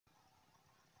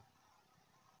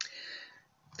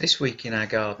This week in our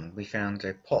garden we found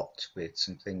a pot with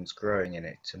some things growing in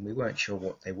it, and we weren't sure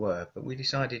what they were, but we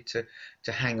decided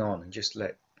to hang on and just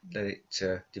let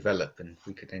it develop, and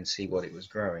we could then see what it was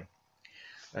growing.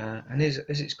 And as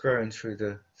it's growing through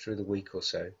the week or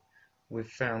so, we've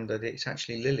found that it's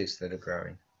actually lilies that are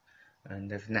growing,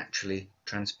 and they've naturally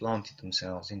transplanted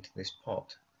themselves into this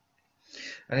pot.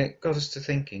 And it got us to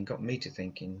thinking, got me to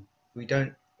thinking, we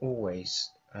don't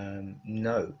always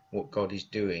know what God is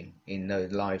doing in the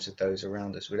lives of those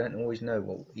around us. We don't always know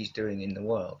what He's doing in the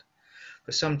world.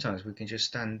 But sometimes we can just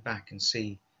stand back and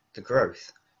see the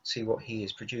growth, see what He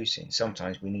is producing.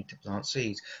 Sometimes we need to plant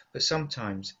seeds, but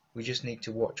sometimes we just need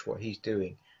to watch what He's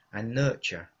doing and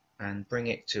nurture and bring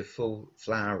it to full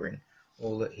flowering,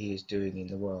 all that He is doing in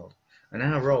the world. And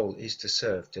our role is to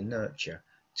serve, to nurture,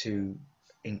 to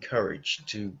encourage,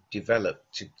 to develop,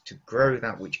 to grow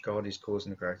that which God is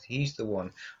causing to grow. He's the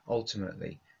one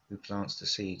ultimately who plants the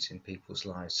seeds in people's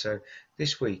lives. So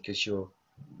this week, as you're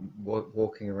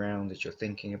walking around, as you're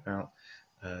thinking about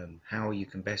how you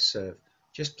can best serve,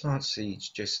 just plant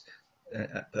seeds,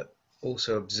 but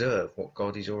also observe what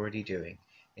God is already doing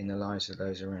in the lives of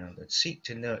those around, and seek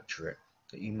to nurture it,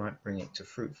 that you might bring it to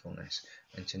fruitfulness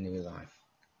and to new life.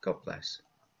 God bless.